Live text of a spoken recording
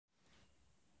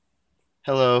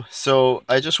Hello. So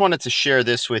I just wanted to share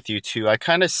this with you too. I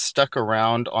kind of stuck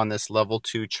around on this level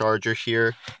 2 charger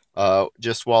here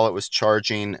just while it was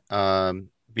charging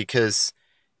because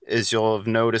as you'll have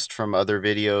noticed from other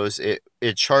videos,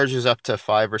 it charges up to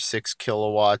 5 or 6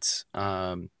 kilowatts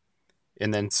and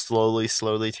then slowly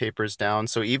tapers down.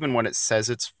 So even when it says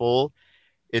it's full,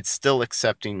 it's still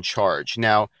accepting charge.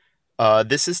 Now,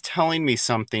 this is telling me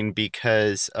something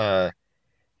because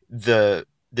the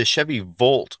the Chevy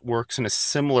Volt works in a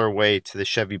similar way to the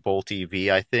Chevy Bolt EV,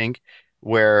 I think,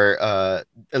 where at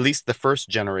least the first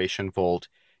generation Volt,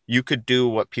 you could do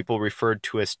what people referred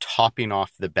to as topping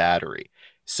off the battery.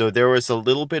 So there was a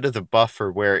little bit of the buffer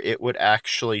where it would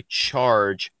actually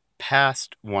charge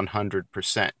past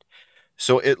 100%.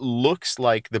 So it looks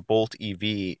like the Bolt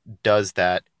EV does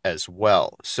that as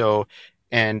well. So,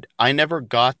 and I never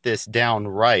got this down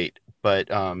right, but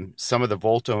some of the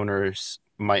Volt owners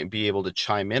might be able to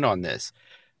chime in on this.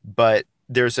 But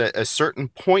there's a certain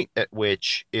point at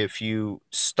which, if you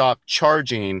stop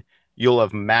charging, you'll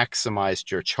have maximized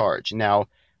your charge. Now,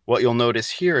 what you'll notice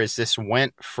here is this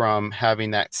went from having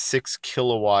that 6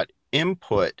 kilowatt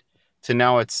input to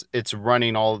now it's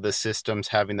running all of the systems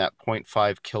having that zero point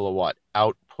 0.5 kilowatt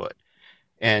output.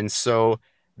 And so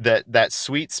that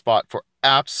sweet spot for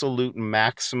absolute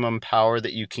maximum power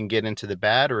that you can get into the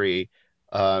battery,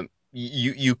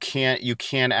 you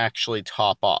can actually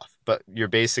top off, but you're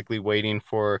basically waiting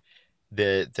for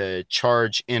the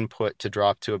charge input to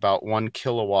drop to about 1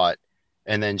 kilowatt,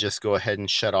 and then just go ahead and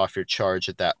shut off your charge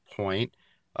at that point.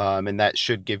 And that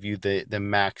should give you the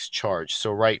max charge.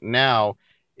 So right now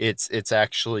it's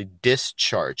actually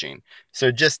discharging.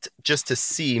 So just to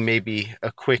see maybe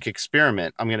a quick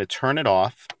experiment, I'm going to turn it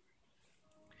off,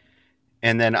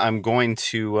 and then I'm going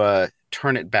to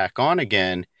turn it back on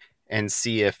again and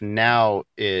see if now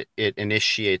it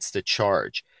initiates the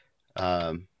charge.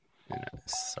 Um,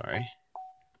 Sorry.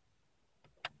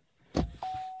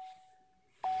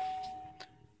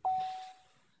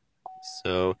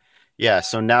 So yeah,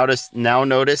 so now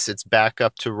notice it's back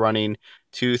up to running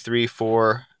 2, 3,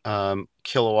 4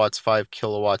 kilowatts, 5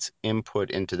 kilowatts input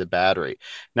into the battery.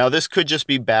 Now this could just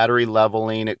be battery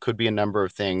leveling. It could be a number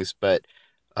of things,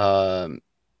 um,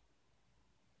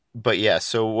 but yeah.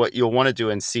 So what you'll want to do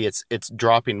and see, it's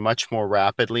dropping much more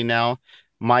rapidly now.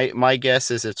 My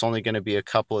guess is it's only going to be a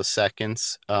couple of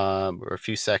seconds, or a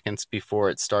few seconds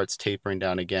before it starts tapering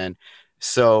down again.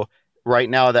 So right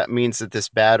now that means that this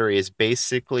battery is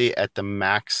basically at the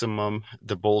maximum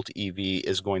the Bolt EV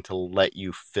is going to let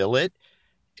you fill it.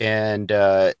 And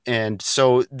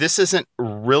so this isn't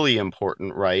really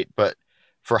important, right? But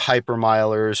for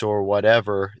hypermilers or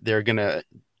whatever, they're going to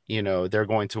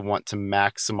want to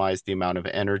maximize the amount of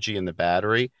energy in the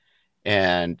battery,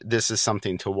 and this is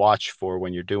something to watch for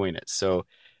when you're doing it. So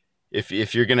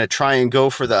if you're going to try and go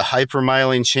for the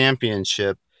hypermiling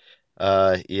championship,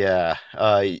 yeah,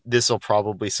 this will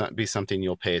probably be something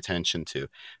you'll pay attention to.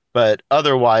 But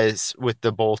otherwise, with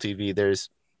the Bolt EV, there's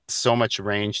so much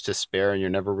range to spare, and you're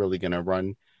never really going to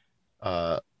run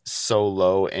so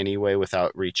low anyway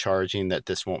without recharging, that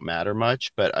this won't matter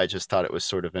much. But I just thought it was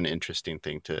sort of an interesting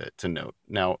thing to note.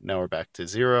 Now we're back to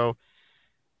zero,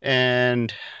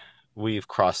 and we've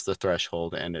crossed the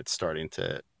threshold, and it's starting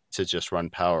to just run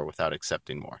power without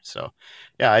accepting more. So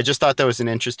yeah, I just thought that was an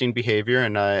interesting behavior,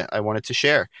 and I wanted to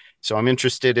share. So I'm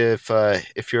interested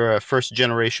if you're a first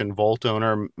generation Volt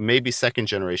owner, maybe second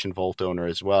generation Volt owner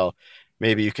as well.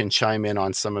 Maybe you can chime in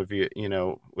on some of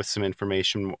with some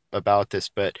information about this.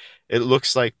 But it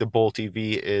looks like the Bolt EV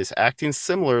is acting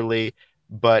similarly,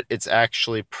 but it's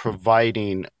actually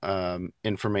providing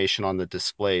information on the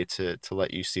display to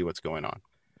let you see what's going on.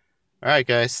 All right,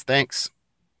 guys, thanks.